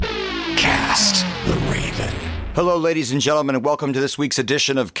Cast the Raven. Hello, ladies and gentlemen, and welcome to this week's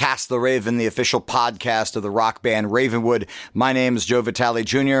edition of Cast the Raven, the official podcast of the rock band Ravenwood. My name is Joe Vitale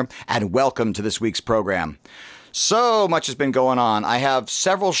Jr., and welcome to this week's program. So much has been going on. I have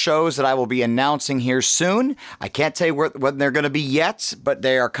several shows that I will be announcing here soon. I can't tell you when they're going to be yet, but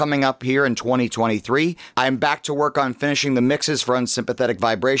they are coming up here in 2023. I'm back to work on finishing the mixes for Unsympathetic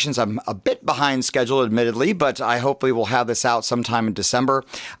Vibrations. I'm a bit behind schedule, admittedly, but I hopefully will have this out sometime in December.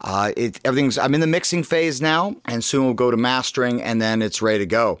 I'm in the mixing phase now, and soon we'll go to mastering, and then it's ready to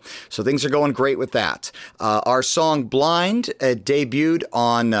go. So things are going great with that. Our song Blind debuted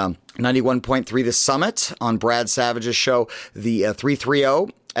on 91.3 The Summit on Brad Savage's show, the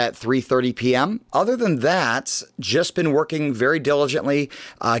 330 at 3:30 p.m. Other than that, just been working very diligently,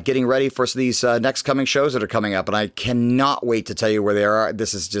 getting ready for these next coming shows that are coming up, and I cannot wait to tell you where they are.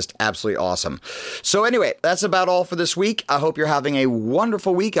 This is just absolutely awesome. So anyway, that's about all for this week. I hope you're having a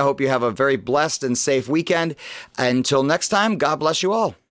wonderful week. I hope you have a very blessed and safe weekend. Until next time, God bless you all.